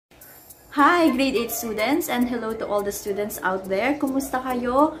Hi, grade 8 students, and hello to all the students out there. Kumusta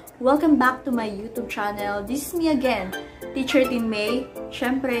kayo? Welcome back to my YouTube channel. This is me again, Teacher Tin May,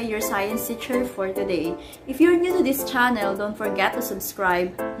 syempre your science teacher for today. If you're new to this channel, don't forget to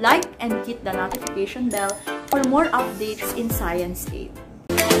subscribe, like, and hit the notification bell for more updates in Science 8.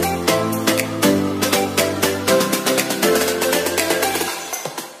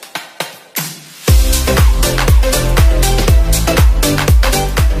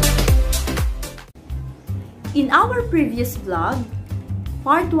 In our previous vlog,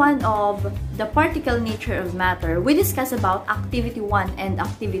 part 1 of the particle nature of matter, we discussed about activity 1 and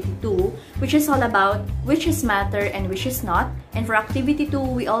activity 2, which is all about which is matter and which is not. And for activity 2,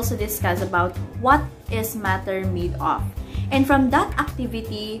 we also discussed about what is matter made of. And from that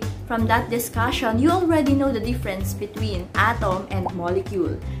activity, from that discussion, you already know the difference between atom and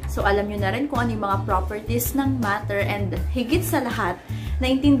molecule. So alam nyo na rin kung ano yung mga properties ng matter, and higit sa lahat,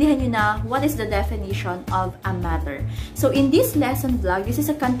 naintindihan nyo na what is the definition of a matter. So in this lesson vlog, this is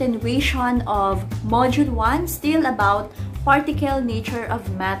a continuation of Module 1, still about particle nature of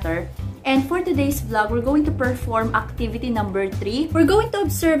matter. And for today's vlog, we're going to perform activity number 3. We're going to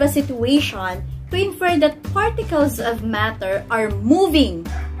observe a situation to infer that particles of matter are moving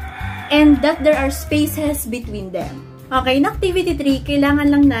and that there are spaces between them. Okay, in activity 3,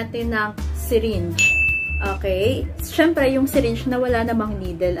 kailangan lang natin ng syringe. Okay, syempre yung syringe na wala namang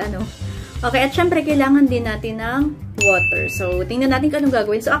needle, ano. Okay, at syempre kailangan din natin ng water. So, tingnan natin kung anong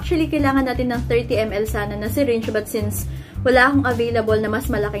gagawin. So, actually, kailangan natin ng 30 ml sana na syringe, but since wala akong available na mas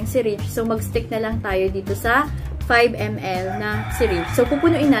malaking syringe, so mag-stick na lang tayo dito sa 5 ml na syringe. So,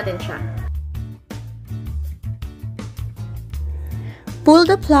 pupunuin natin siya. Pull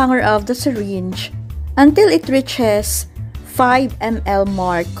the plunger of the syringe until it reaches 5 ml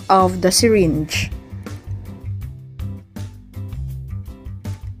mark of the syringe.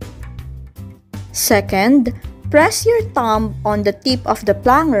 Second, press your thumb on the tip of the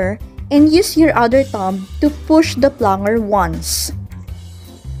plunger and use your other thumb to push the plunger once.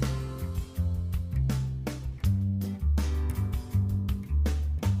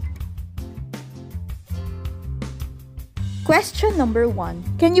 Question number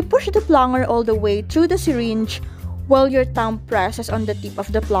 1. Can you push the plunger all the way through the syringe while your thumb presses on the tip of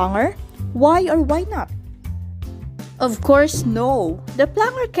the plunger? Why or why not? Of course, no. The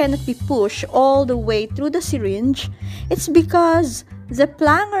plunger cannot be pushed all the way through the syringe. It's because the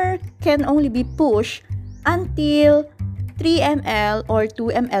plunger can only be pushed until 3 ml or 2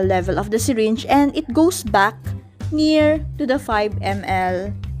 ml level of the syringe, and it goes back near to the 5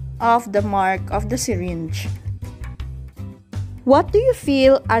 ml of the mark of the syringe. What do you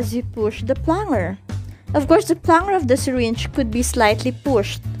feel as you push the plunger? Of course, the plunger of the syringe could be slightly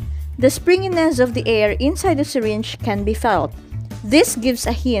pushed. The springiness of the air inside the syringe can be felt. This gives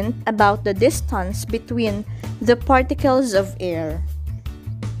a hint about the distance between the particles of air.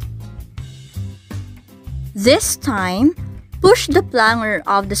 This time, push the plunger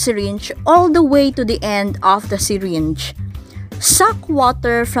of the syringe all the way to the end of the syringe. Suck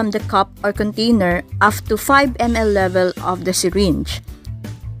water from the cup or container up to 5 ml level of the syringe.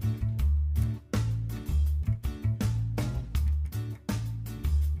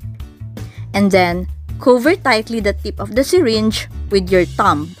 And then, cover tightly the tip of the syringe with your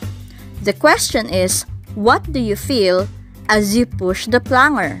thumb. The question is, what do you feel as you push the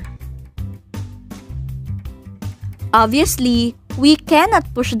plunger? Obviously, we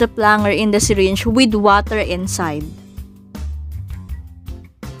cannot push the plunger in the syringe with water inside.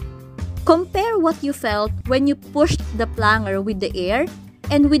 Compare what you felt when you pushed the plunger with the air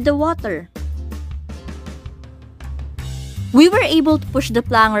and with the water. We were able to push the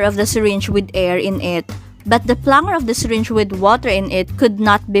plunger of the syringe with air in it, but the plunger of the syringe with water in it could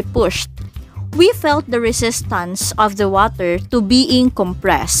not be pushed. We felt the resistance of the water to being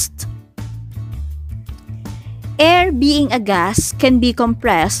compressed. Air, being a gas, can be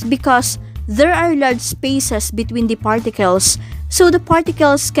compressed because there are large spaces between the particles, so the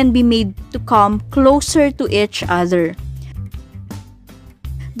particles can be made to come closer to each other.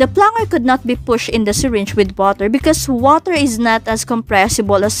 The plunger could not be pushed in the syringe with water because water is not as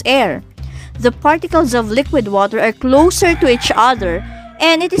compressible as air. The particles of liquid water are closer to each other,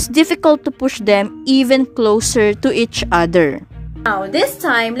 and it is difficult to push them even closer to each other. Now, this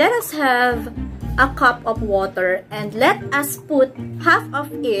time, let us have a cup of water and let us put half of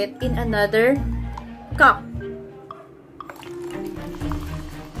it in another cup.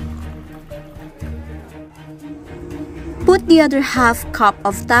 Put the other half cup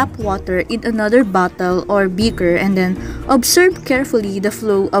of tap water in another bottle or beaker and then observe carefully the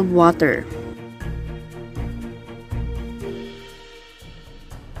flow of water.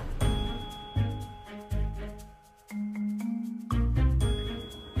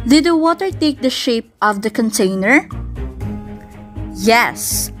 Did the water take the shape of the container?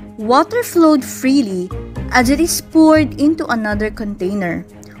 Yes, water flowed freely as it is poured into another container.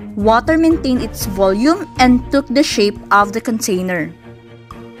 Water maintained its volume and took the shape of the container.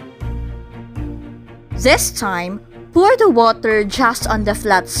 This time, pour the water just on the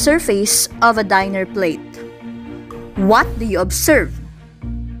flat surface of a dinner plate. What do you observe?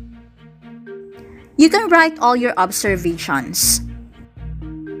 You can write all your observations.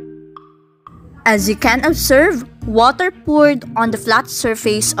 As you can observe, water poured on the flat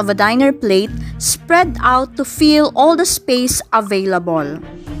surface of a dinner plate spread out to fill all the space available.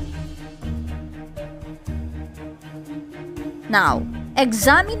 Now,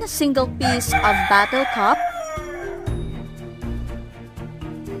 examine a single piece of bottle cup.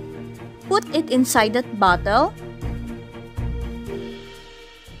 Put it inside that bottle.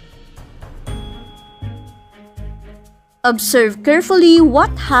 Observe carefully what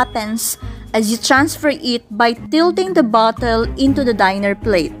happens as you transfer it by tilting the bottle into the dinner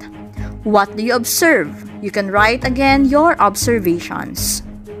plate. What do you observe? You can write again your observations.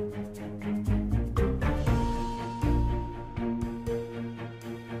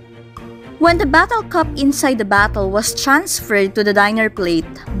 When the bottle cup inside the bottle was transferred to the dinner plate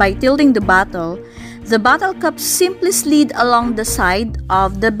by tilting the bottle cup simply slid along the side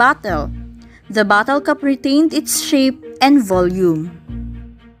of the bottle. The bottle cup retained its shape and volume.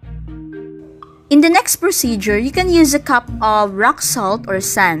 In the next procedure, you can use a cup of rock salt or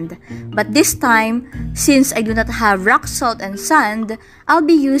sand. But this time, since I do not have rock salt and sand, I'll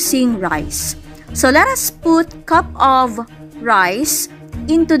be using rice. So let us put cup of rice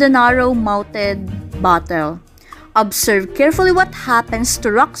into the narrow-mouthed bottle. Observe carefully what happens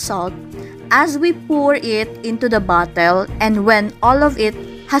to rock salt as we pour it into the bottle and when all of it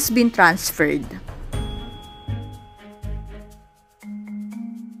has been transferred.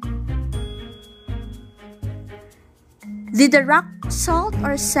 Did the rock salt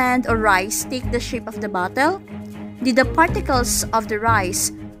or sand or rice take the shape of the bottle? Did the particles of the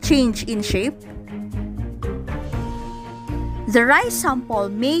rice change in shape? The rice sample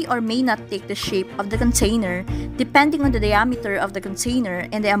may or may not take the shape of the container depending on the diameter of the container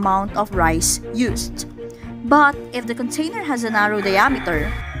and the amount of rice used. But if the container has a narrow diameter,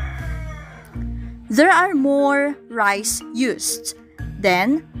 there are more rice used.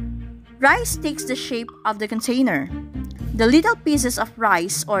 Then, rice takes the shape of the container. The little pieces of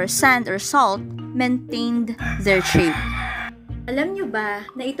rice or sand or salt maintained their shape. Alam nyo ba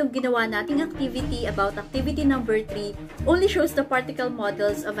na itong ginawa nating activity about activity number 3 only shows the particle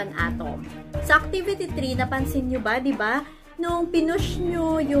models of an atom? Sa activity 3, napansin nyo ba, di ba? Nung pinush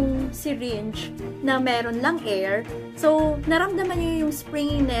nyo yung syringe na meron lang air, so naramdaman nyo yung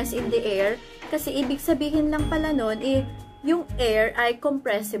springiness in the air kasi ibig sabihin lang pala nun, yung air ay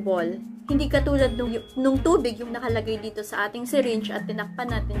compressible. Hindi katulad nung tubig yung nakalagay dito sa ating syringe at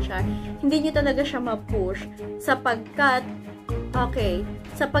tinakpan natin siya, hindi nyo talaga siya ma-push sapagkat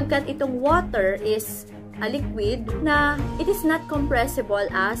itong water is a liquid na it is not compressible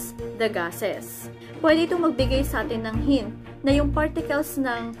as the gases. Pwede itong magbigay sa atin ng hint na yung particles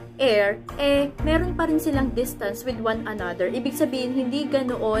ng air, meron pa rin silang distance with one another. Ibig sabihin, hindi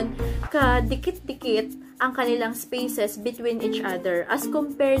ganoon ka-dikit-dikit ang kanilang spaces between each other as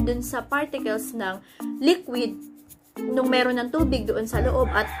compared dun sa particles ng liquid nung meron ng tubig doon sa loob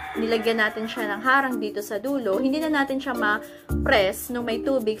at nilagyan natin siya ng harang dito sa dulo, hindi na natin siya ma-press nung may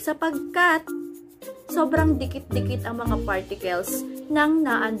tubig sapagkat sobrang dikit-dikit ang mga particles nang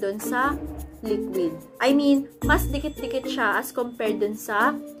naandun sa liquid. I mean, mas dikit-dikit siya as compared dun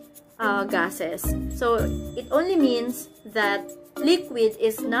sa gases. So, it only means that liquid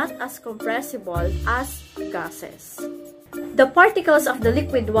is not as compressible as gases. The particles of the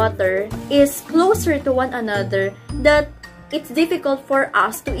liquid water is closer to one another that it's difficult for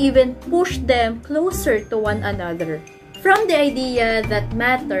us to even push them closer to one another. From the idea that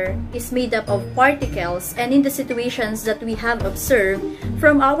matter is made up of particles and in the situations that we have observed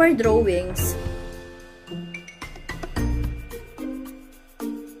from our drawings,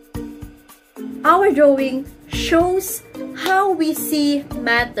 our drawing shows how we see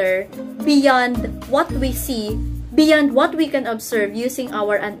matter beyond what we see, beyond what we can observe using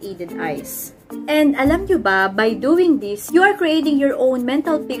our unaided eyes. And alam nyo ba, by doing this, you are creating your own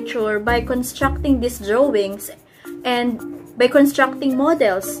mental picture by constructing these drawings and by constructing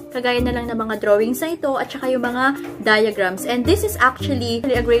models. Kagaya na lang ng mga drawings na ito at saka yung mga diagrams. And this is actually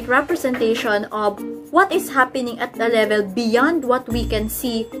a great representation of what is happening at the level beyond what we can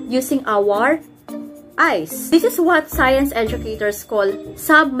see using our eyes. This is what science educators call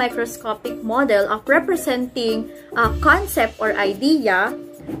submicroscopic model of representing a concept or idea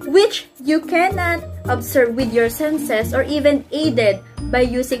which you cannot observe with your senses or even aided by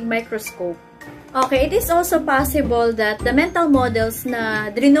using microscope. Okay, it is also possible that the mental models na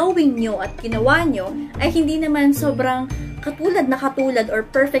drawing nyo at ginawa nyo ay hindi naman sobrang katulad or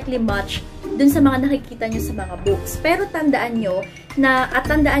perfectly matched dun sa mga nakikita nyo sa mga books. Pero tandaan nyo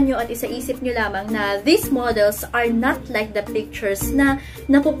at isaisip nyo lamang na these models are not like the pictures na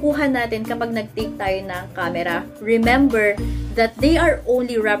nakukuha natin kapag nag-take tayo ng camera. Remember that they are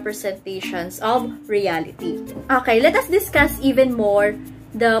only representations of reality. Okay, let us discuss even more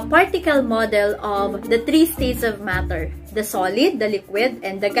the particle model of the three states of matter: the solid, the liquid,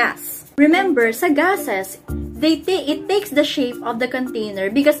 and the gas. Remember, sa gases, it takes the shape of the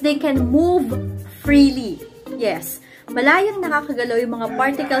container because they can move freely. Yes, malayang nakakagalaw yung mga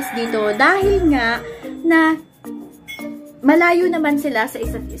particles dito dahil nga na malayo naman sila sa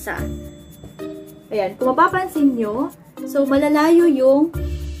isa't isa. Ayan, kung mapapansin nyo, so malalayo yung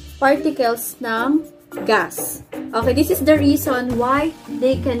particles ng gas. Okay, this is the reason why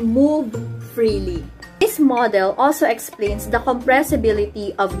they can move freely. This model also explains the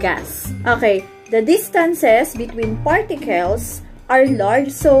compressibility of gas. Okay, the distances between particles are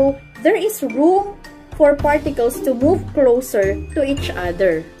large, so there is room for particles to move closer to each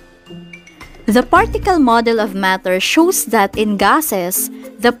other. The particle model of matter shows that in gases,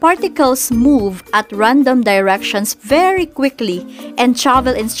 the particles move at random directions very quickly and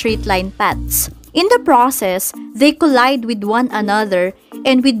travel in straight-line paths. In the process, they collide with one another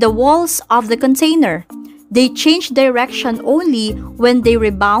and with the walls of the container. They change direction only when they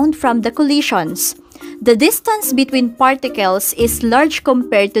rebound from the collisions. The distance between particles is large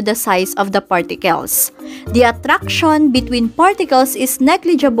compared to the size of the particles. The attraction between particles is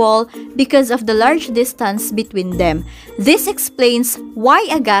negligible because of the large distance between them. This explains why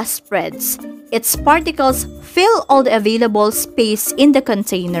a gas spreads. Its particles fill all the available space in the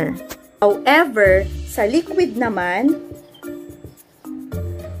container. However, sa liquid naman,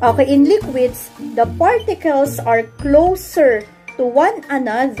 okay, in liquids, the particles are closer to one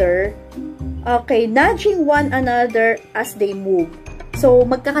another, okay, nudging one another as they move. So,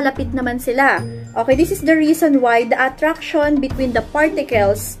 magkakalapit naman sila. Okay, this is the reason why the attraction between the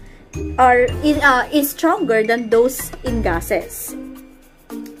particles is stronger than those in gases.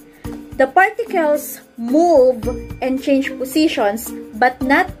 The particles move and change positions, but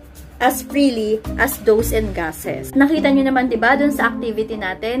not as freely as those in gases. Nakita nyo naman, diba, dun sa activity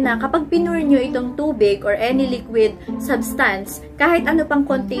natin na kapag pinur nyo itong tubig or any liquid substance, kahit ano pang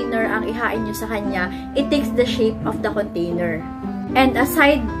container ang ihain nyo sa kanya, it takes the shape of the container. And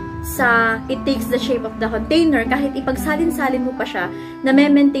aside sa it takes the shape of the container, kahit ipagsalin-salin mo pa siya,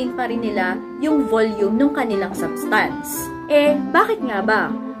 na-maintain pa rin nila yung volume ng kanilang substance. Eh, bakit nga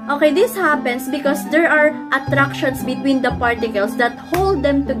ba? Okay, this happens because there are attractions between the particles that hold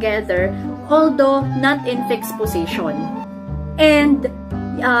them together, although not in fixed position. And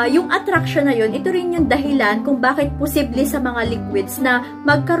yung attraction na yun, ito rin yung dahilan kung bakit posible sa mga liquids na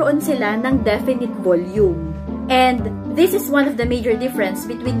magkaroon sila ng definite volume. And this is one of the major difference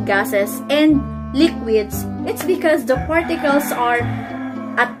between gases and liquids. It's because the particles are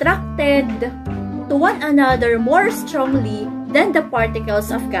attracted to one another more strongly than the particles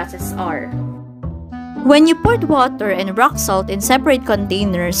of gases are. When you poured water and rock salt in separate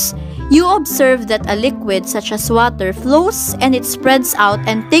containers, you observe that a liquid such as water flows and it spreads out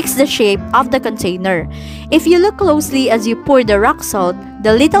and takes the shape of the container. If you look closely as you pour the rock salt,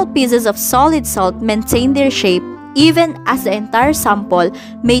 the little pieces of solid salt maintain their shape even as the entire sample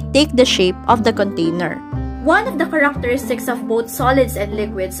may take the shape of the container. One of the characteristics of both solids and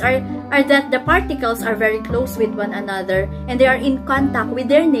liquids are that the particles are very close with one another and they are in contact with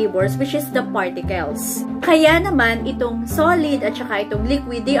their neighbors, which is the particles. Kaya naman itong solid at saka itong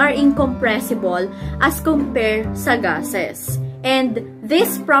liquid, they are incompressible as compared sa gases. And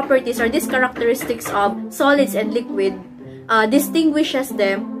these properties or these characteristics of solids and liquid distinguishes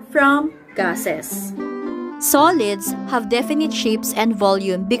them from gases. Solids have definite shapes and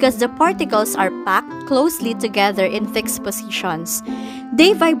volume because the particles are packed closely together in fixed positions.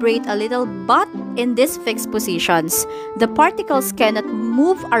 They vibrate a little, but in these fixed positions, the particles cannot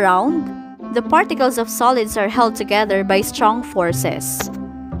move around. The particles of solids are held together by strong forces.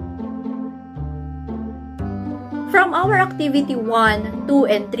 From our activity 1, 2,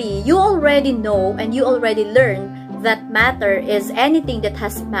 and 3, you already know and you already learned that matter is anything that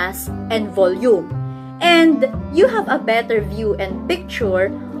has mass and volume. And you have a better view and picture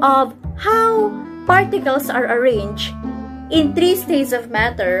of how particles are arranged in three states of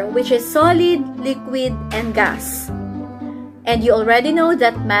matter, which is solid, liquid, and gas. And you already know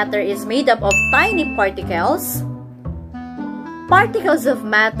that matter is made up of tiny particles, particles of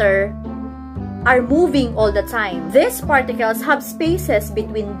matter are moving all the time. These particles have spaces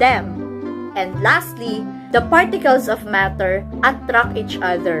between them. And lastly, the particles of matter attract each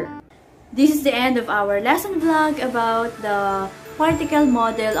other. This is the end of our lesson vlog about the particle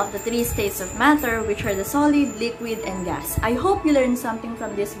model of the three states of matter, which are the solid, liquid, and gas. I hope you learned something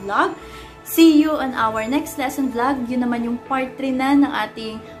from this vlog. See you on our next lesson vlog. Yun naman yung part 3 na ng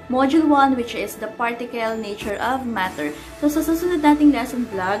ating module 1, which is the particle nature of matter. So sa susunod nating lesson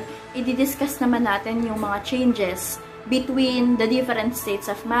vlog, i-discuss naman natin yung mga changes between the different states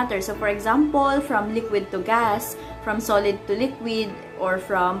of matter. So for example, from liquid to gas, from solid to liquid, or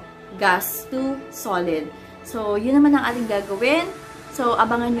from gas to solid. So, yun naman ang ating gagawin. So,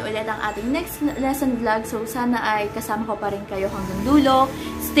 abangan nyo ulit ang ating next lesson vlog. So, sana ay kasama ko pa rin kayo hanggang dulo.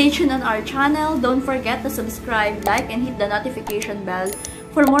 Stay tuned on our channel. Don't forget to subscribe, like, and hit the notification bell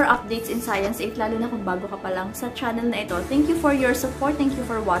for more updates in Science 8, lalo na kung bago ka pa lang sa channel na ito. Thank you for your support. Thank you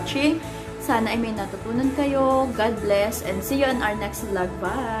for watching. Sana ay may natutunan kayo. God bless, and see you on our next vlog.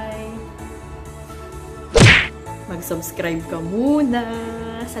 Bye! Mag-subscribe ka muna.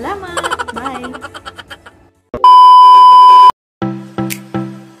 Salamat! Bye!